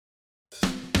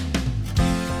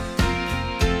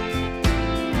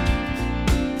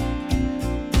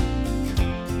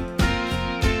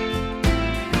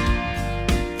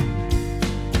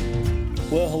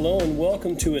Well, hello and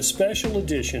welcome to a special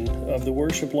edition of the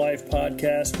Worship Life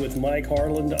podcast with Mike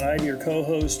Harland. I'm your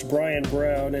co-host, Brian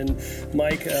Brown. And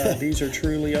Mike, these are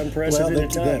truly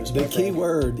unprecedented times. The key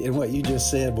word in what you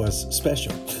just said was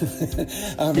special.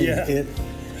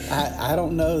 I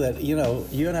don't know that, you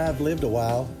and I have lived a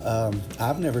while.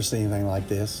 I've never seen anything like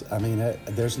this. I mean,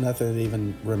 there's nothing that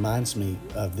even reminds me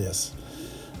of this.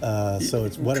 So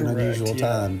it's what an unusual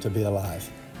time to be alive.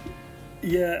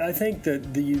 Yeah, I think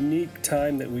that the unique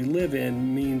time that we live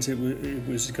in means it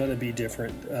was going to be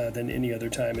different than any other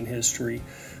time in history.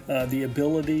 The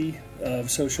ability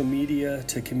of social media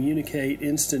to communicate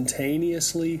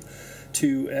instantaneously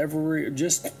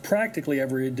to practically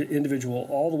every individual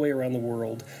all the way around the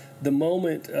world. The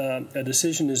moment a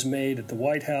decision is made at the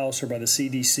White House or by the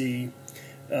CDC,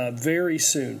 very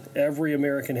soon every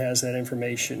American has that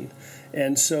information.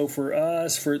 And so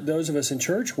for those of us in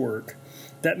church work,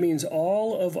 that means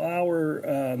all of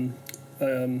our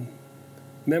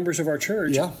members of our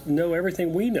church know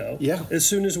everything we know as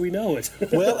soon as we know it.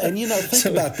 Well, and think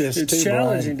about this too, it's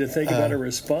challenging to think about a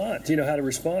response, how to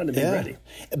respond and be ready.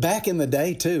 Back in the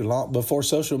day too, long before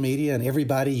social media, and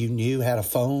everybody you knew had a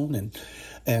phone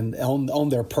and on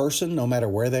their person, no matter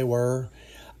where they were.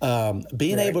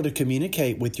 Being able to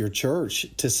communicate with your church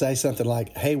to say something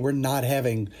like, hey, we're not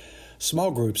having small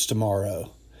groups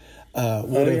tomorrow.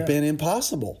 Would have been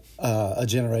impossible a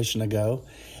generation ago.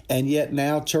 And yet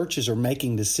now churches are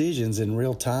making decisions in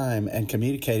real time and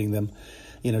communicating them.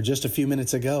 Just a few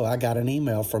minutes ago, I got an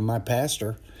email from my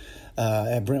pastor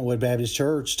at Brentwood Baptist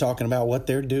Church talking about what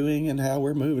they're doing and how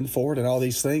we're moving forward and all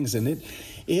these things. And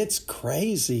it's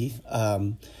crazy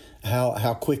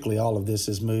how quickly all of this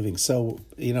is moving. So,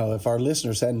 if our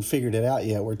listeners hadn't figured it out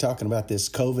yet, we're talking about this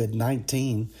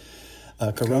COVID-19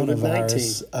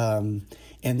 coronavirus.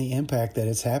 And the impact that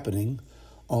it's happening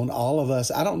on all of us.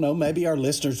 I don't know, maybe our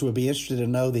listeners would be interested to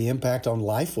know the impact on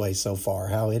Lifeway so far,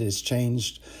 how it has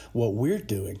changed what we're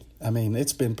doing. I mean,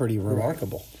 it's been pretty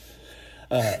remarkable.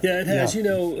 It has.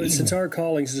 Since our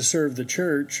calling is to serve the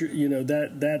church,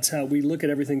 that's how we look at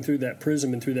everything through that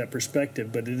prism and through that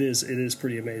perspective. But it is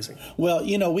pretty amazing. Well,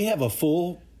 we have a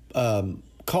full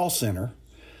call center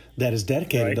that is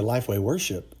dedicated to Lifeway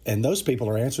worship, and those people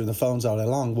are answering the phones all day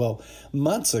long. Well,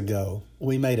 months ago,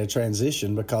 we made a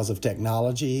transition because of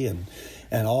technology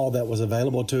and all that was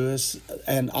available to us,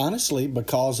 and honestly,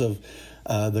 because of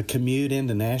the commute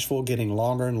into Nashville getting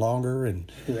longer and longer,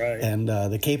 and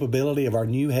the capability of our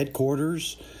new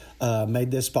headquarters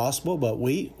made this possible. But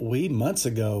we months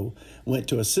ago went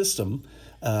to a system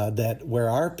that where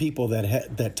our people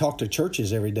that talk to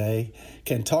churches every day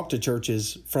can talk to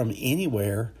churches from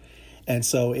anywhere. And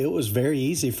so it was very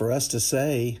easy for us to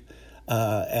say,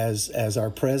 as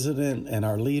our president and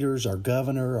our leaders, our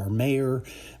governor, our mayor,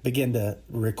 begin to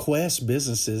request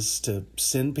businesses to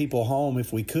send people home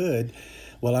if we could.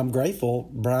 Well, I'm grateful,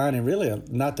 Brian, and really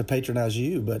not to patronize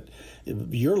you, but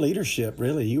your leadership,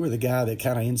 really, you were the guy that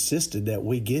kind of insisted that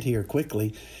we get here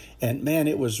quickly. And, man,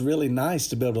 it was really nice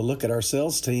to be able to look at our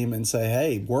sales team and say,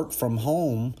 hey, work from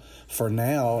home for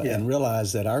now and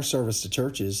realize that our service to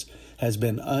churches has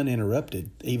been uninterrupted,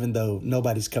 even though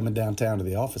nobody's coming downtown to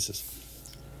the offices.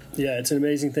 Yeah, it's an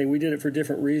amazing thing. We did it for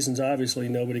different reasons. Obviously,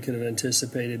 nobody could have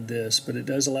anticipated this, but it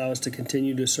does allow us to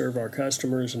continue to serve our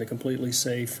customers in a completely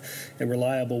safe and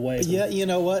reliable way. Yeah, you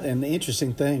know what? And the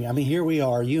interesting thing, I mean, here we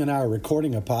are, you and I are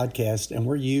recording a podcast, and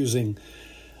we're using,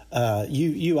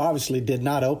 you obviously did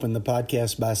not open the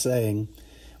podcast by saying,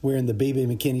 we're in the B.B.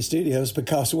 McKinney studios,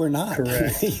 because we're not.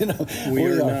 Correct.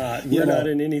 We're not. We're not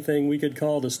in anything we could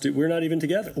call the studio. We're not even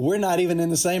together. We're not even in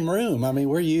the same room. I mean,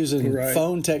 we're using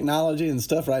phone technology and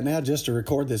stuff right now just to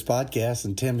record this podcast.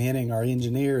 And Tim Henning, our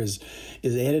engineer, is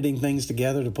editing things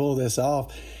together to pull this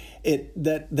off.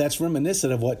 That's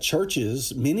reminiscent of what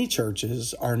many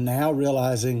churches are now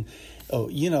realizing. Oh,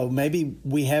 maybe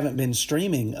we haven't been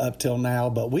streaming up till now,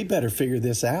 but we better figure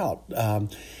this out.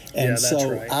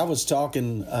 I was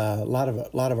talking. A lot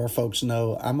of our folks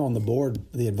know I'm on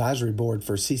the advisory board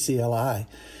for CCLI,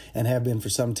 and have been for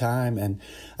some time. And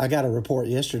I got a report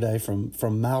yesterday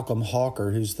from Malcolm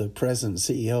Hawker, who's the president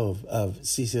and CEO of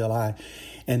CCLI,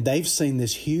 and they've seen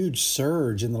this huge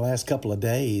surge in the last couple of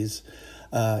days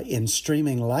in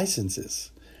streaming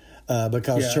licenses.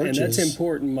 Because churches, and that's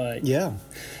important, Mike.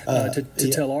 To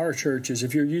tell our churches,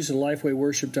 if you're using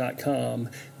LifewayWorship.com,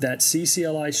 that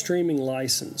CCLI streaming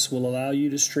license will allow you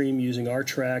to stream using our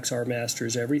tracks, our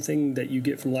masters, everything that you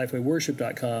get from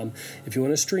LifewayWorship.com. If you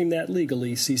want to stream that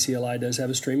legally, CCLI does have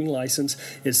a streaming license.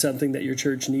 It's something that your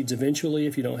church needs eventually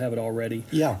if you don't have it already.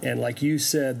 Yeah. And like you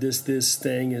said, this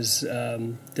thing is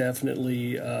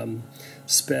definitely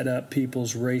sped up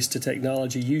people's race to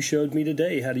technology. You showed me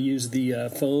today how to use the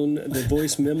the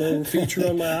voice memo feature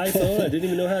on my iPhone. I didn't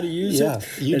even know how to use it.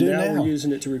 You do now. We're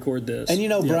using it to record this.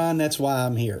 And Brian, that's why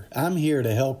I'm here. I'm here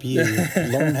to help you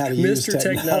learn how to use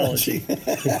technology.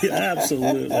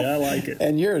 Absolutely. I like it.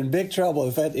 And you're in big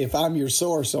trouble if I'm your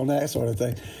source on that sort of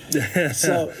thing.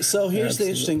 So here's the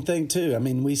interesting thing, too. I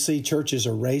mean, we see churches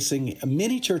are racing.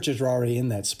 Many churches are already in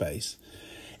that space.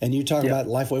 And you talk about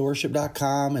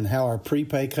LifeWayWorship.com and how our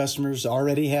prepaid customers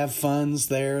already have funds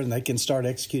there and they can start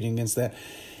executing against that.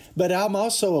 But I'm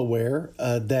also aware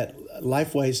that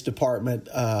Lifeway's department,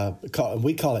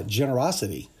 we call it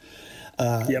generosity.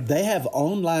 They have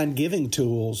online giving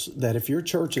tools that if your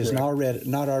church is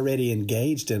not already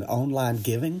engaged in online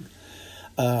giving,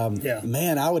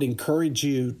 man, I would encourage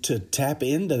you to tap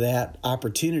into that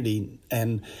opportunity.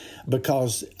 And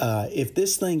because if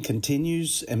this thing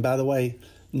continues, and by the way,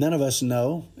 none of us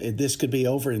know. This could be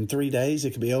over in 3 days.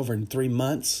 It could be over in 3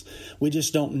 months. We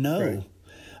just don't know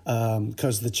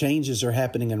because the changes are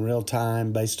happening in real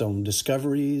time based on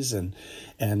discoveries and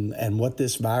what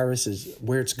this virus is,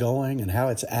 where it's going and how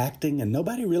it's acting. And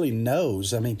nobody really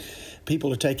knows. I mean,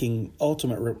 people are taking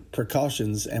ultimate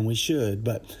precautions, and we should,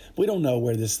 but we don't know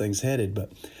where this thing's headed.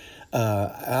 But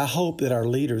I hope that our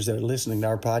leaders that are listening to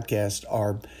our podcast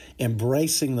are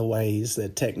embracing the ways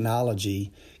that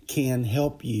technology can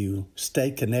help you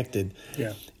stay connected.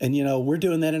 Yeah. And, we're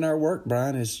doing that in our work,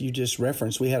 Brian, as you just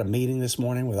referenced. We had a meeting this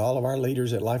morning with all of our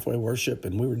leaders at Lifeway Worship,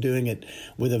 and we were doing it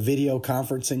with a video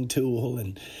conferencing tool,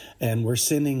 and we're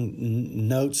sending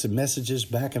notes and messages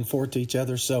back and forth to each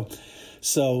other. So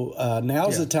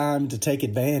now's the time to take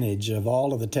advantage of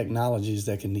all of the technologies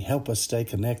that can help us stay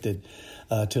connected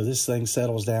till this thing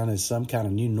settles down as some kind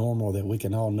of new normal that we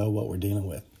can all know what we're dealing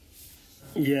with.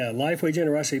 Yeah, Lifeway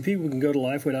Generosity. People can go to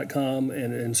lifeway.com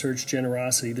and search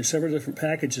generosity. There's several different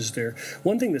packages there.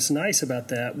 One thing that's nice about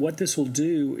that, what this will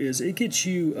do is it gets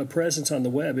you a presence on the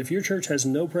web. If your church has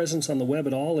no presence on the web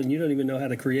at all and you don't even know how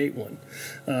to create one,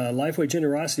 Lifeway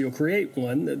Generosity will create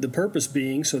one, the purpose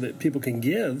being so that people can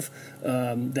give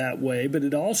that way, but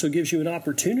it also gives you an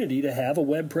opportunity to have a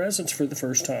web presence for the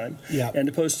first time and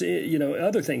to post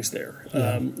other things there.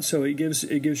 So it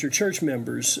gives your church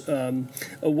members a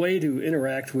way to interact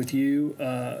with you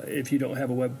if you don't have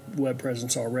a web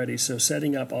presence already. So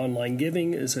setting up online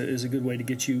giving is a good way to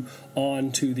get you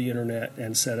onto the internet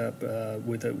and set up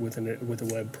with a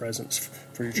web presence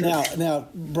for your church. Now,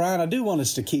 Brian, I do want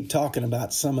us to keep talking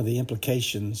about some of the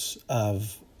implications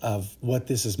of what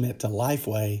this has meant to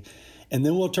Lifeway, and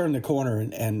then we'll turn the corner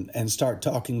and start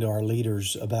talking to our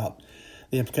leaders about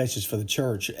the implications for the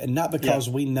church, and not because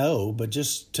we know, but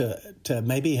just to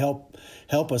maybe help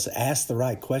us ask the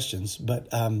right questions. But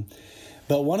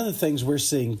one of the things we're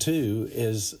seeing too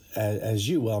is, as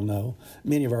you well know,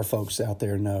 many of our folks out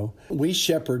there know, we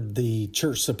shepherd the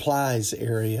church supplies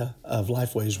area of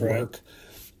Lifeway's work,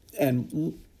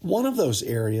 and one of those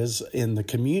areas in the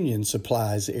communion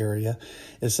supplies area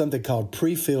is something called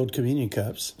pre-filled communion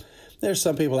cups. There's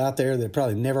some people out there that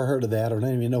probably never heard of that or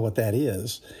don't even know what that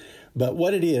is. But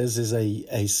what it is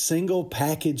a single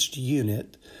packaged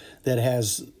unit that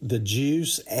has the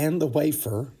juice and the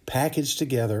wafer packaged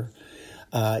together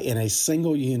in a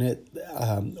single unit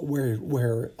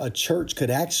where a church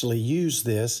could actually use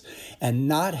this and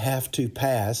not have to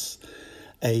pass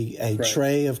a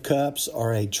tray of cups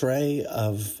or a tray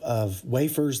of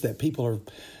wafers that people are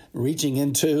reaching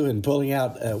into and pulling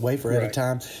out a wafer at a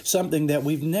time, something that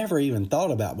we've never even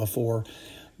thought about before.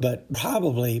 But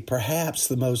perhaps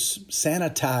the most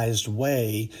sanitized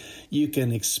way you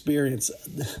can experience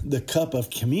the cup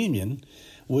of communion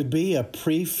would be a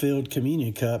pre-filled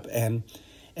communion cup. And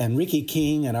Ricky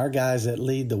King and our guys that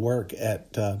lead the work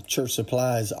at Church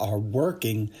Supplies are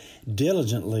working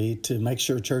diligently to make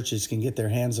sure churches can get their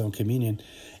hands on communion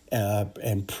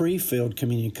and pre-filled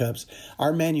communion cups.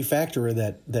 Our manufacturer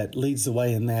that leads the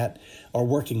way in that are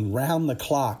working round the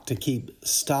clock to keep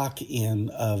stock in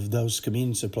of those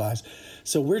communion supplies.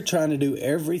 So we're trying to do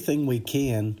everything we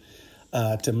can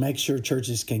to make sure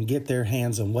churches can get their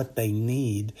hands on what they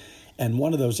need. And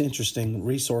one of those interesting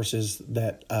resources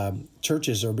that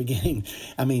churches are beginning,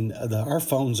 our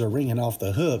phones are ringing off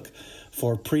the hook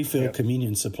for pre-filled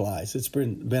communion supplies. It's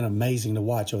been amazing to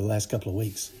watch over the last couple of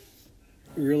weeks.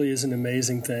 It really is an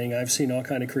amazing thing. I've seen all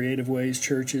kind of creative ways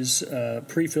churches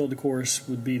pre-filled, of course,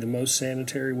 would be the most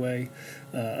sanitary way.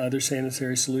 Other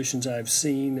sanitary solutions I've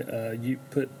seen, you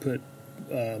put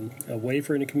a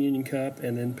wafer in a communion cup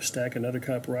and then stack another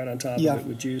cup right on top of it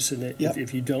with juice in it.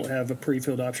 If you don't have a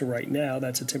pre-filled option right now,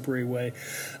 that's a temporary way.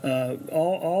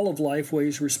 All of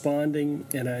Lifeway's responding,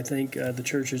 and I think the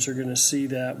churches are going to see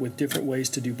that with different ways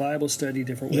to do Bible study,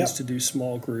 different ways to do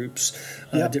small groups,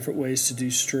 different ways to do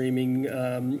streaming.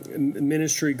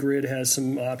 Ministry Grid has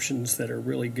some options that are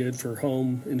really good for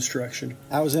home instruction.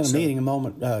 I was in a meeting a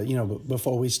moment,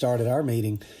 before we started our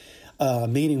meeting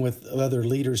with other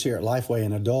leaders here at Lifeway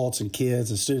and adults and kids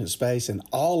and student space, and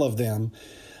all of them,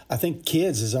 I think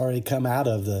kids has already come out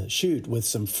of the chute with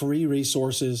some free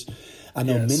resources. I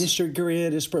know Ministry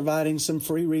Grid is providing some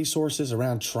free resources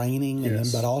around training,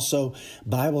 but also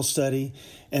Bible study.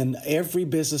 And every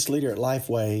business leader at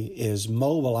Lifeway is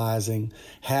mobilizing.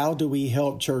 How do we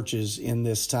help churches in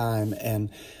this time? And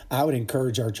I would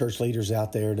encourage our church leaders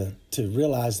out there to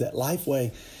realize that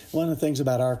Lifeway, one of the things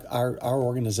about our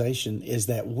organization is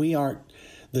that we aren't,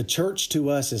 the church to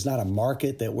us is not a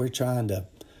market that we're trying to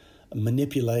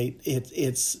manipulate.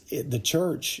 It's the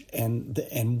church,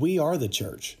 and we are the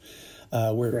church.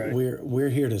 We're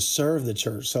here to serve the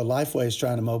church. So Lifeway is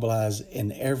trying to mobilize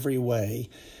in every way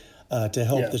to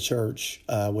help the church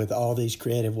with all these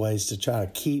creative ways to try to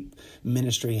keep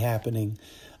ministry happening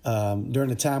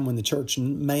during a time when the church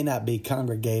may not be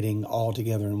congregating all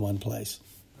together in one place.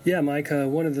 Yeah, Mike,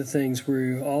 one of the things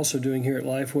we're also doing here at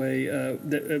Lifeway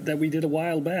that we did a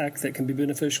while back that can be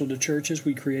beneficial to churches,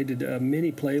 we created a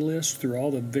mini playlist through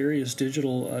all the various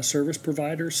digital service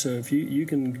providers. So if you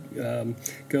can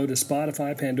go to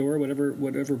Spotify, Pandora,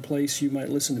 whatever place you might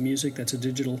listen to music, that's a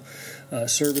digital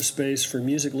service space for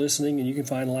music listening, and you can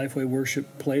find Lifeway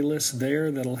worship playlists there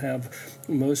that'll have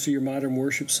most of your modern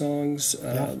worship songs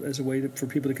as a way for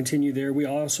people to continue there. We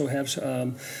also have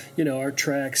our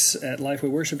tracks at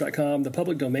LifewayWorship.com, the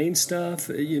public domain stuff,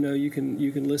 you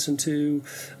can listen to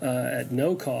at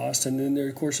no cost. And then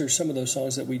there's some of those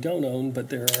songs that we don't own, but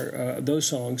there are those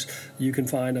songs you can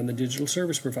find on the digital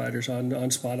service providers on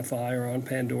Spotify or on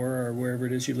Pandora or wherever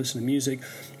it is you listen to music,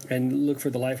 and look for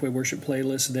the Lifeway Worship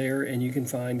playlist there, and you can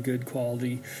find good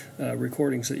quality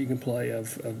recordings that you can play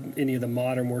of any of the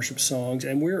modern worship songs.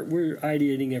 And we're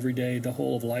ideating every day, the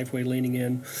whole of Lifeway, leaning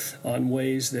in on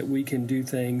ways that we can do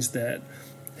things that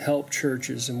help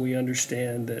churches, and we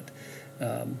understand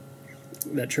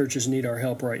that churches need our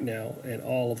help right now, and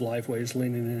all of Lifeway is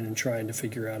leaning in and trying to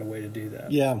figure out a way to do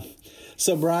that. Yeah.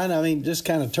 So, Brian, just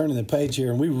kind of turning the page here,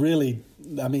 and we really,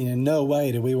 in no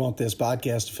way do we want this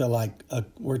podcast to feel like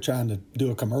we're trying to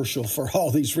do a commercial for all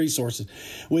these resources.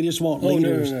 We just want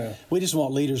leaders. No. We just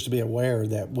want leaders to be aware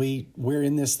that we're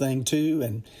in this thing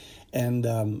too, and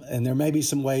there may be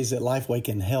some ways that Lifeway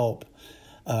can help.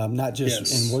 Not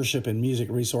just in worship and music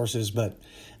resources, but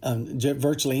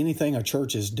virtually anything a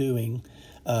church is doing.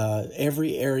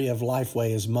 Every area of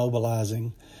Lifeway is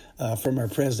mobilizing, from our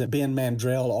president, Ben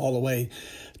Mandrell, all the way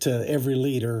to every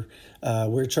leader.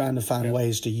 We're trying to find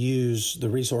ways to use the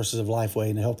resources of Lifeway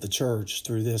and help the church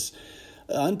through this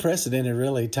unprecedented,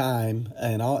 really, time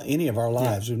in any of our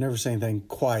lives. We've never seen anything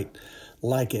quite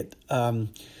like it.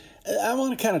 I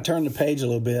want to kind of turn the page a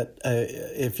little bit,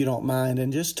 if you don't mind,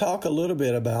 and just talk a little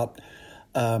bit about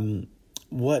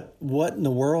what in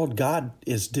the world God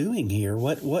is doing here.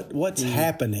 What's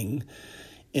happening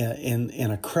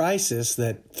in a crisis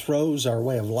that throws our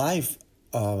way of life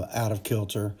out of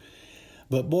kilter.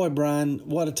 But boy, Brian,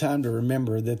 what a time to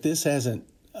remember that this hasn't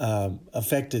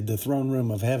affected the throne room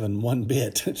of heaven one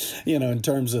bit, in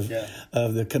terms of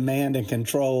the command and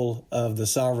control of the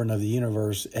sovereign of the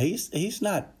universe. He's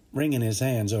not wringing his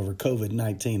hands over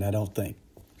COVID-19, I don't think.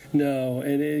 No,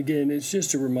 and again, it's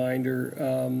just a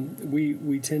reminder.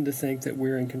 We tend to think that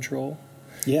we're in control.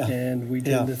 Yeah. And we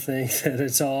tend to think that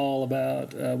it's all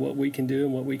about what we can do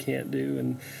and what we can't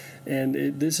do. And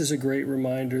this is a great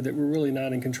reminder that we're really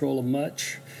not in control of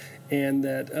much, and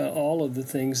that all of the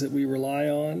things that we rely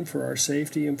on for our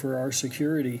safety and for our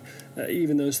security,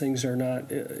 even those things are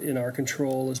not in our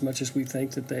control as much as we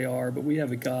think that they are. But we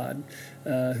have a God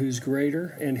who's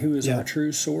greater and who is our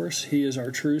true source. He is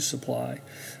our true supply.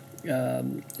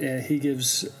 And He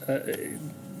gives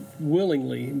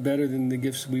willingly better than the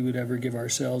gifts we would ever give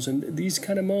ourselves. And these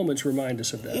kind of moments remind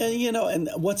us of that. Yeah, and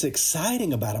what's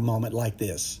exciting about a moment like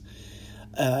this,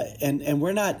 and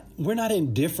we're not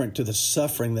indifferent to the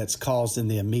suffering that's caused in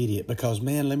the immediate, because,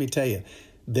 man, let me tell you,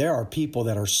 there are people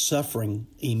that are suffering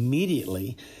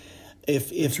immediately.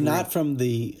 If not from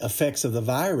the effects of the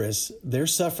virus, they're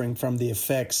suffering from the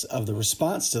effects of the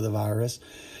response to the virus.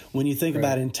 When you think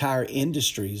about entire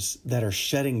industries that are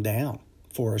shutting down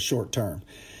for a short term.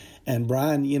 And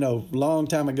Brian, long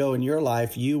time ago in your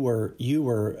life, you were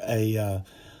a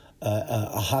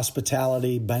a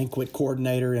hospitality banquet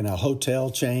coordinator in a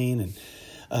hotel chain,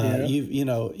 and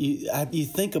you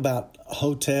think about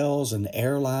hotels and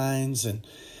airlines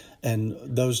and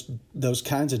those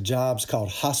kinds of jobs called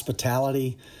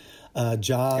hospitality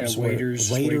jobs,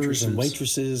 waiters and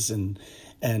waitresses and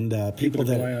people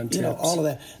that all of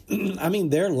that. I mean,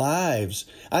 their lives.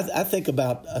 I think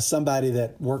about somebody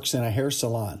that works in a hair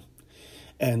salon,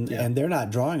 and they're not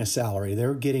drawing a salary;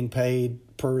 they're getting paid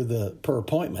per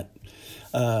appointment.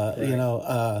 Right.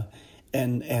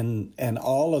 And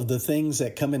all of the things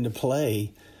that come into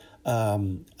play.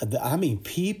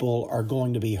 People are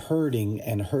going to be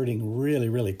hurting really,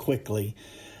 really quickly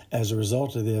as a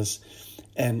result of this.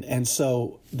 And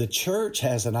so the church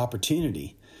has an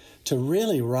opportunity to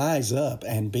really rise up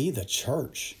and be the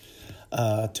church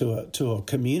to a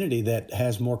community that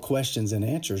has more questions than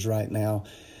answers right now.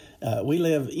 We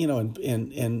live,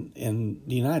 in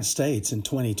the United States in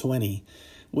 2020.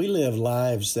 We live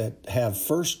lives that have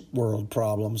first world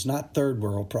problems, not third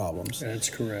world problems. That's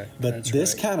correct. But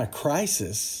this kind of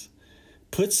crisis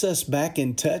puts us back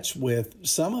in touch with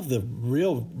some of the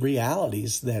real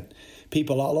realities that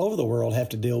people all over the world have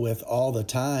to deal with all the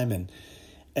time.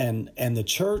 And the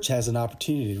church has an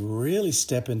opportunity to really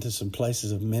step into some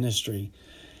places of ministry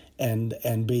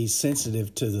and be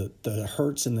sensitive to the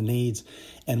hurts and the needs.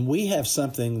 And we have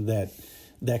something that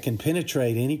can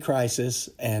penetrate any crisis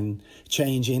and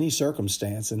change any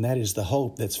circumstance, and that is the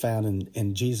hope that's found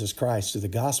in Jesus Christ through the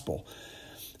gospel,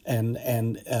 and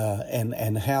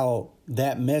how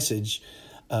that message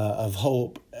of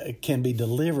hope can be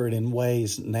delivered in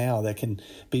ways now that can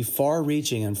be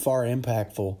far-reaching and far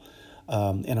impactful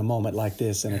in a moment like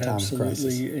this, in a time of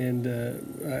crisis. Absolutely, and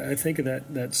I think of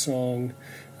that song.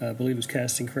 I believe it was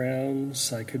Casting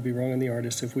Crowns. I could be wrong on the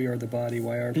artist. If we are the body,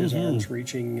 why aren't his arms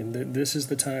reaching? And this is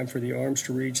the time for the arms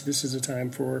to reach. This is a time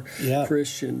for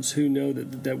Christians who know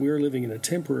that we're living in a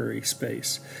temporary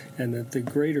space and that the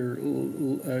greater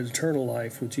eternal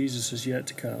life with Jesus is yet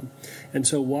to come. And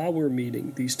so while we're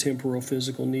meeting these temporal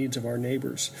physical needs of our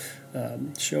neighbors,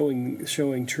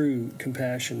 showing true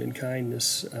compassion and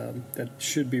kindness that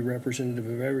should be representative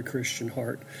of every Christian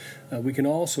heart, we can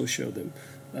also show them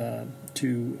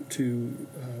to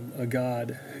a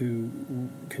God who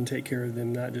can take care of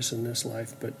them not just in this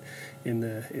life but in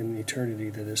the eternity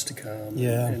that is to come.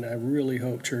 Yeah. And I really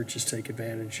hope churches take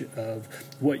advantage of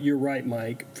what you're right,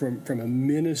 Mike, from a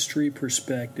ministry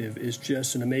perspective is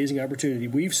just an amazing opportunity.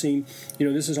 We've seen,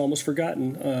 this is almost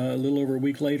forgotten a little over a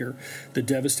week later, the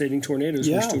devastating tornadoes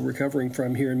we're still recovering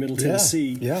from here in Middle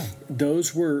Tennessee. Yeah.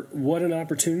 Those were, what an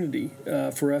opportunity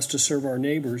for us to serve our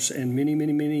neighbors, and many,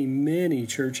 many, many, many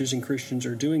churches and Christians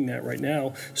are doing that right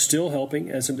now, still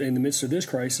helping as in the midst of this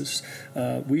crisis.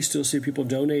 We still see people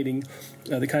donating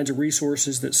the kinds of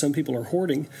resources that some people are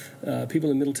hoarding. People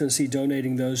in Middle Tennessee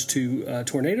donating those to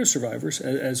tornado survivors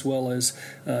as well as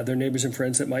their neighbors and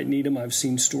friends that might need them. I've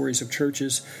seen stories of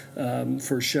churches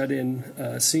for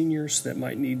shut-in seniors that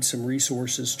might need some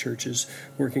resources, churches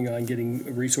working on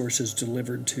getting resources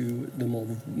delivered to the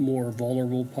more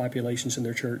vulnerable populations in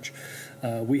their church.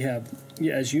 We have,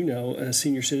 as you know,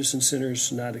 senior citizen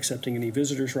centers not accepting any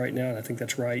visitors right now, and I think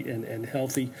that's right and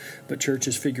healthy, but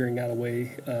churches figuring out a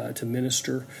way to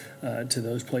minister to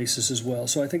those places as well.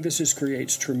 So I think this just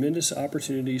creates tremendous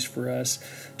opportunities for us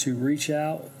to reach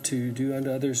out, to do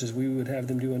unto others as we would have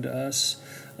them do unto us,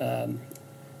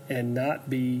 and not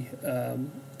be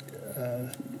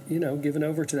given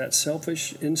over to that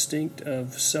selfish instinct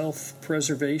of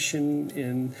self-preservation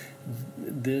in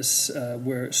this,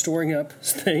 where storing up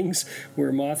things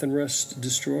where moth and rust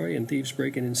destroy and thieves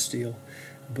break in and steal,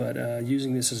 but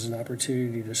using this as an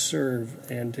opportunity to serve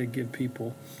and to give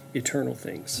people eternal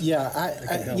things. Yeah,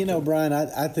 Brian,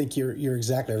 I think you're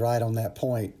exactly right on that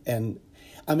point, and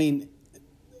I mean,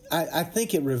 I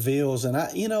think it reveals, and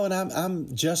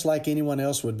I'm just like anyone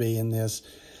else would be in this.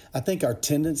 I think our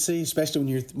tendency,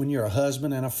 especially when you're a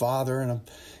husband and a father and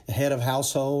a head of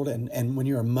household, and when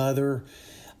you're a mother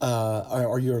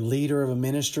or you're a leader of a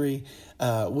ministry,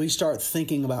 we start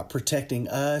thinking about protecting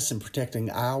us and protecting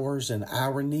ours and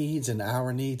our needs. And I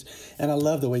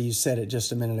love the way you said it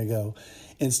just a minute ago.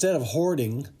 Instead of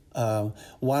hoarding,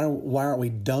 why aren't we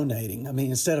donating? I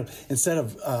mean, instead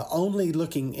of only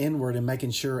looking inward and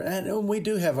making sure, and we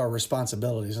do have our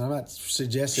responsibilities, and I'm not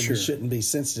suggesting we shouldn't be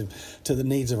sensitive to the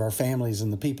needs of our families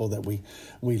and the people that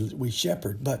we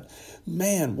shepherd, but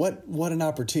man, what an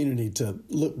opportunity to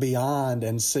look beyond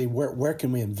and see where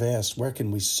can we invest, where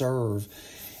can we serve.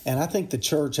 And I think the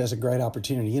church has a great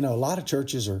opportunity. A lot of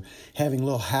churches are having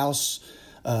little house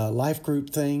life group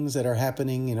things that are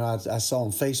happening. You know, I saw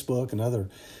on Facebook and other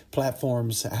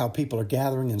platforms how people are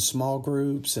gathering in small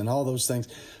groups and all those things.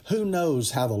 Who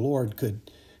knows how the Lord could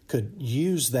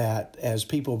use that as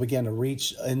people begin to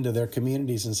reach into their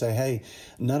communities and say, hey,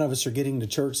 none of us are getting to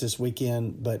church this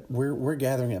weekend, but we're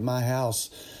gathering at my house,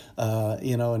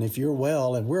 and if you're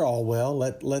well and we're all well,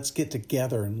 let's get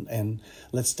together and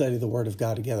let's study the Word of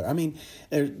God together. I mean,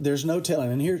 there's no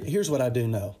telling. And here's what I do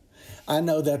know. I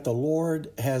know that the Lord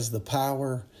has the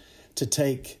power to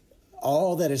take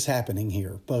all that is happening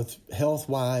here, both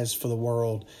health-wise for the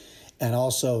world and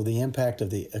also the impact of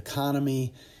the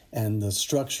economy and the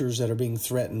structures that are being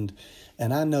threatened.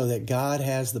 And I know that God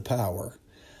has the power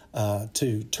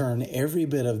to turn every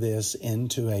bit of this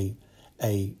into a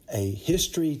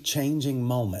history-changing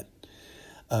moment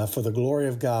for the glory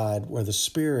of God, where the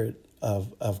Spirit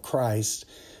of Christ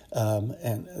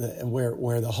and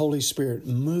where the Holy Spirit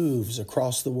moves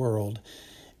across the world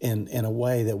in a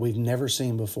way that we've never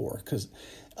seen before. Because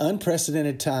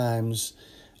unprecedented times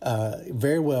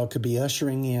very well could be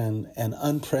ushering in an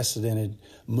unprecedented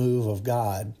move of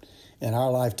God in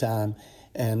our lifetime.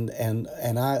 And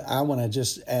I want to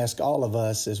just ask all of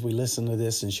us as we listen to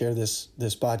this and share this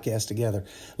podcast together,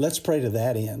 let's pray to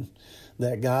that end,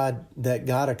 that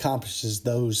God accomplishes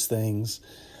those things.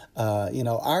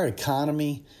 Our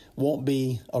economy won't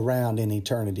be around in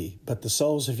eternity, but the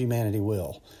souls of humanity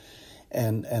will.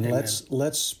 And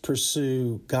let's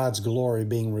pursue God's glory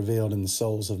being revealed in the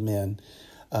souls of men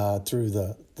through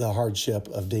the hardship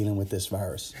of dealing with this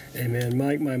virus. Amen.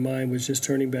 Mike, my mind was just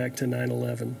turning back to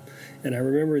 9/11. And I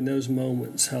remember in those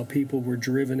moments how people were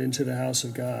driven into the house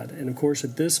of God. And of course,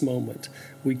 at this moment,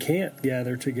 we can't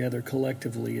gather together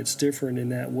collectively. It's different in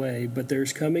that way. But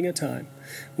there's coming a time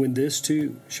when this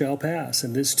too shall pass.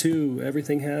 And this too,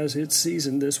 everything has its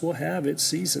season. This will have its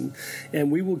season.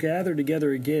 And we will gather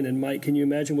together again. And Mike, can you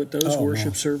imagine what those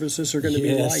worship services are going to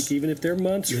be like, even if they're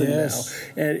months from now?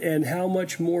 And how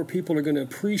much more people are going to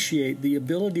appreciate the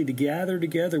ability to gather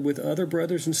together with other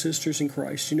brothers and sisters in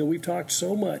Christ. You know, we've talked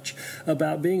so much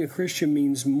about being a Christian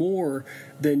means more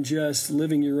than just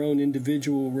living your own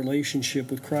individual relationship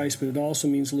with Christ, but it also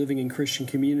means living in Christian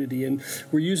community. And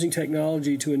we're using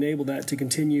technology to enable that to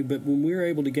continue. But when we're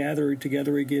able to gather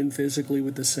together again physically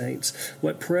with the saints,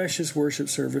 what precious worship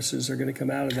services are going to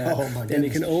come out of that. Oh, my goodness. And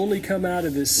it can only come out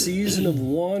of this season of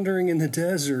wandering in the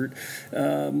desert.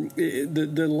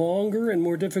 The longer and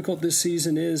more difficult this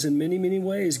season is, in many, many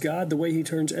ways, God, the way He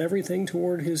turns everything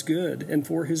toward His good and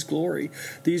for His glory.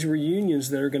 These reunions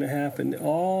that are going to happen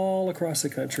all across the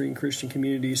country in Christian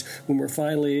communities when we're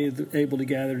finally able to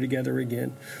gather together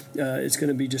again, it's going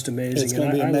to be just amazing. It's going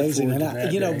to be amazing.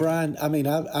 And Brian, I mean,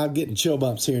 I'm getting chill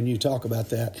bumps hearing you talk about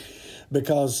that,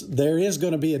 because there is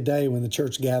going to be a day when the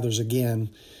church gathers again.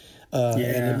 And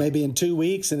it may be in 2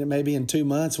 weeks, and it may be in 2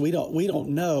 months. We don't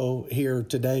know here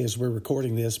today as we're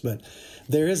recording this, but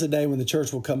there is a day when the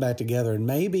church will come back together, and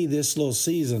maybe this little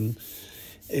season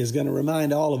is going to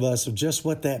remind all of us of just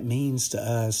what that means to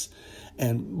us.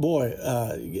 And boy,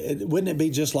 wouldn't it be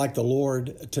just like the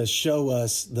Lord to show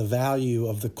us the value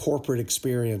of the corporate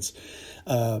experience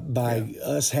by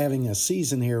us having a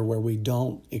season here where we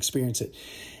don't experience it.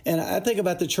 And I think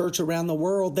about the church around the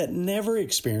world that never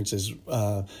experiences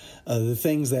the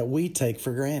things that we take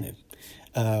for granted,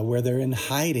 where they're in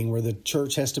hiding, where the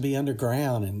church has to be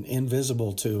underground and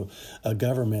invisible to a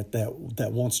government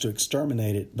that wants to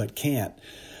exterminate it but can't.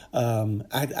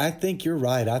 I think you're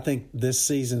right. I think this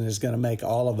season is going to make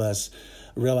all of us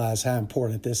realize how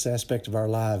important this aspect of our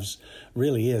lives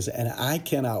really is. And I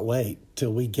cannot wait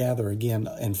till we gather again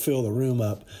and fill the room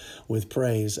up with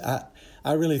praise.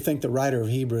 I really think the writer of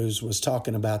Hebrews was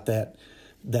talking about that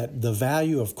the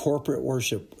value of corporate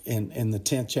worship in the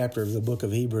 10th chapter of the book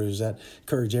of Hebrews. I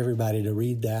encourage everybody to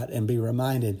read that and be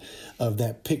reminded of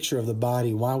that picture of the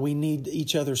body, why we need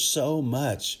each other so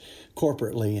much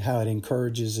corporately, how it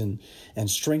encourages and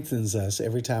strengthens us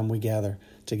every time we gather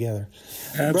together.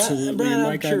 Absolutely. Brian,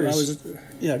 Mike, I'm curious.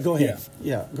 Go ahead.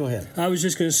 Yeah, go ahead. I was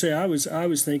just going to say, I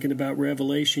was thinking about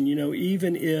Revelation,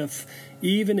 even if,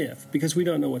 because we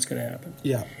don't know what's going to happen.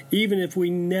 Yeah. Even if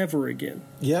we never again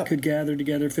could gather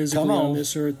together physically on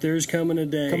this earth, there's coming a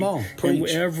day. Come on, preach. And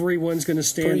everyone's going to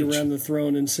stand around the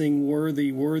throne and sing,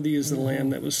 "Worthy, worthy is the Lamb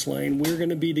that was slain." We're going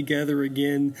to be together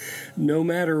again, no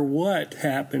matter what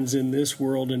happens in this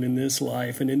world and in this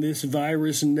life. And in this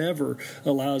virus never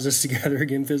allows us to gather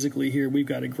again physically here. We've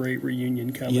got a great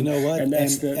reunion coming. You know what? And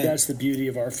that's the beauty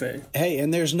of our faith. Hey,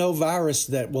 and there's no virus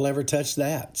that will ever touch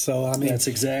that. So I mean, that's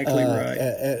exactly right.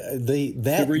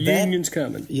 The reunion's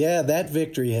coming. Yeah, that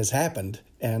victory has happened,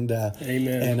 and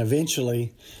Amen. And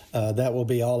eventually, that will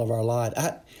be all of our lot.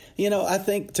 I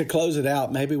think to close it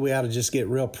out, maybe we ought to just get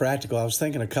real practical. I was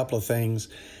thinking a couple of things.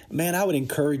 Man, I would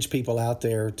encourage people out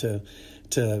there to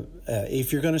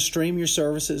if you're going to stream your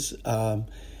services,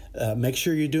 make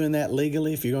sure you're doing that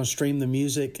legally. If you're going to stream the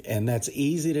music, and that's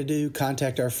easy to do,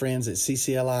 contact our friends at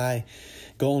CCLI.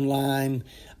 Go online.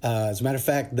 As a matter of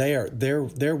fact,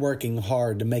 they're working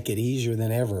hard to make it easier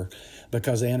than ever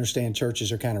because they understand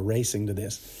churches are kind of racing to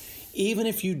this. Even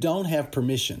if you don't have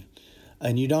permission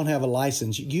and you don't have a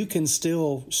license, you can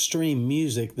still stream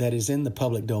music that is in the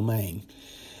public domain,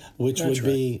 which would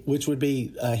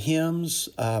be hymns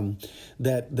that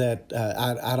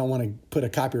I don't want to put a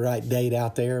copyright date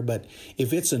out there, but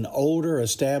if it's an older,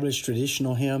 established,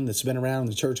 traditional hymn that's been around in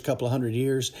the church a couple of hundred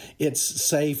years, it's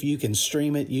safe. You can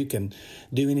stream it. You can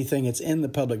do anything. It's in the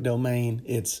public domain.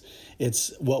 It's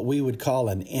what we would call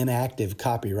an inactive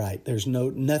copyright. There's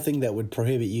nothing that would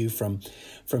prohibit you from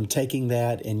taking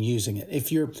that and using it.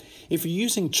 If you're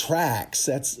using tracks,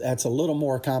 that's a little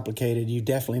more complicated. You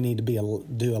definitely need to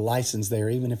do a license there,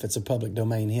 even if it's a public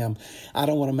domain hymn. I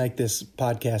don't want to make this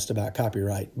podcast about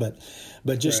copyright, but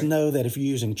just know that if you're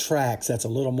using tracks, that's a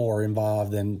little more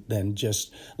involved than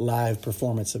just live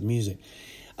performance of music.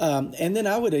 And then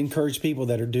I would encourage people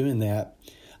that are doing that.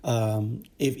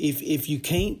 If you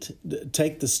can't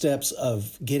take the steps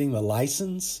of getting the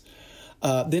license,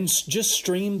 then just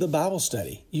stream the Bible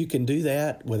study. You can do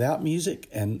that without music,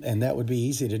 and that would be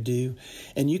easy to do.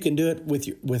 And you can do it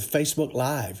with Facebook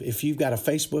Live. If you've got a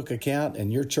Facebook account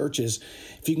and your church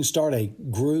if you can start a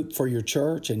group for your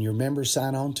church and your members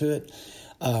sign on to it,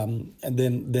 and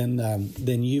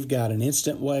then you've got an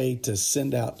instant way to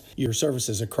send out your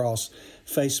services across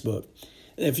Facebook.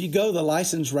 If you go the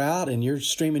license route and you're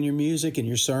streaming your music and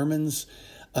your sermons,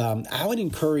 I would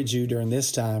encourage you during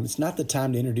this time. It's not the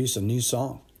time to introduce a new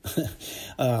song.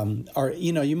 Or,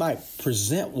 you might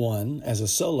present one as a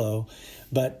solo,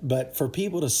 but for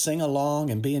people to sing along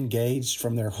and be engaged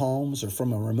from their homes or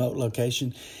from a remote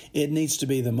location, it needs to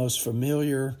be the most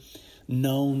familiar,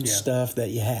 known stuff that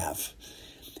you have.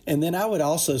 And then I would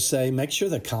also say, make sure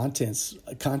the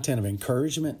content of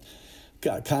encouragement,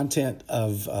 content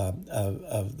of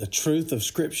the truth of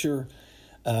Scripture,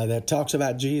 that talks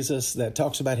about Jesus, that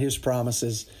talks about His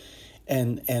promises,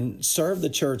 and serve the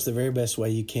church the very best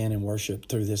way you can in worship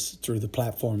through the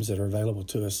platforms that are available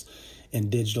to us in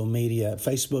digital media.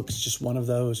 Facebook is just one of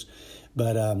those,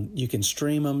 but you can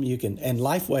stream them. And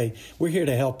Lifeway, we're here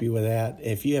to help you with that.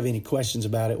 If you have any questions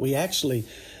about it, we actually,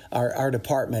 our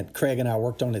department, Craig and I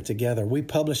worked on it together. We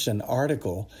published an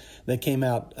article that came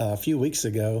out a few days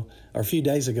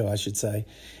ago, I should say.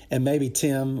 And maybe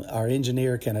Tim, our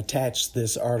engineer, can attach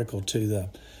this article to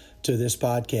this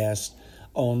podcast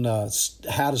on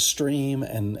how to stream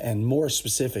and more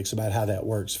specifics about how that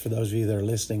works for those of you that are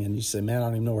listening. And you say, man, I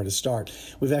don't even know where to start.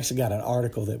 We've actually got an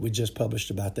article that we just published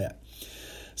about that.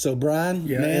 So, Brian,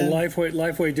 man. And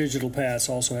Lifeway Digital Pass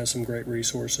also has some great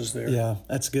resources there. Yeah,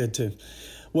 that's good too.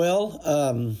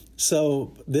 Well,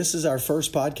 so this is our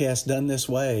first podcast done this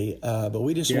way, but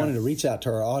we just wanted to reach out to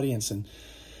our audience and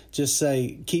just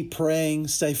say, keep praying,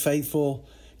 stay faithful,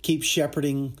 keep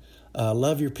shepherding,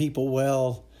 love your people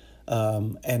well,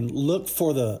 and look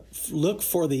for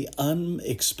the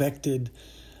unexpected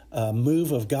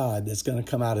move of God that's going to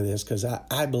come out of this, because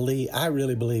I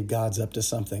really believe God's up to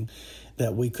something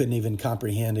that we couldn't even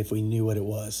comprehend if we knew what it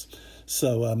was.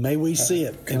 So may we see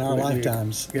it in our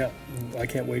lifetimes. Yeah, I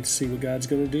can't wait to see what God's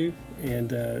going to do,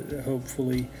 and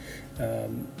hopefully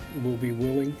we'll be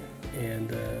willing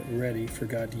and ready for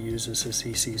God to use us as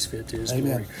He sees fit to His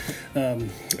glory.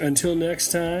 Until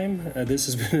next time, this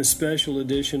has been a special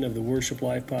edition of the Worship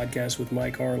Life Podcast with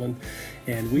Mike Harlan,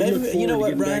 and we look forward to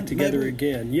getting back together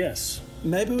again. Yes.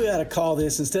 Maybe we ought to call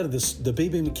this, instead of the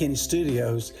B.B. McKinney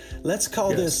Studios, let's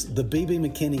call this the B.B.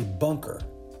 McKinney Bunker.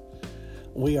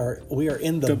 We are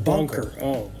in the bunker.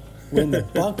 Oh. We're in the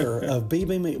bunker of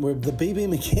B.B. We're the B.B.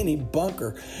 McKinney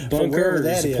bunker. Bunker, wherever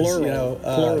that is. Plural.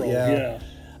 Plural, yeah.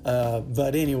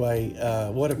 But anyway,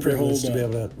 what a privilege to be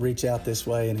able to reach out this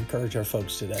way and encourage our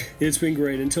folks today. It's been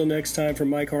great. Until next time, from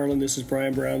Mike Harlan, this is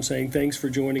Brian Brown saying thanks for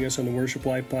joining us on the Worship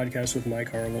Life Podcast with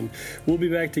Mike Harlan. We'll be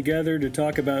back together to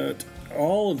talk about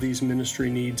all of these ministry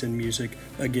needs and music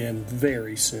again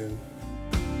very soon.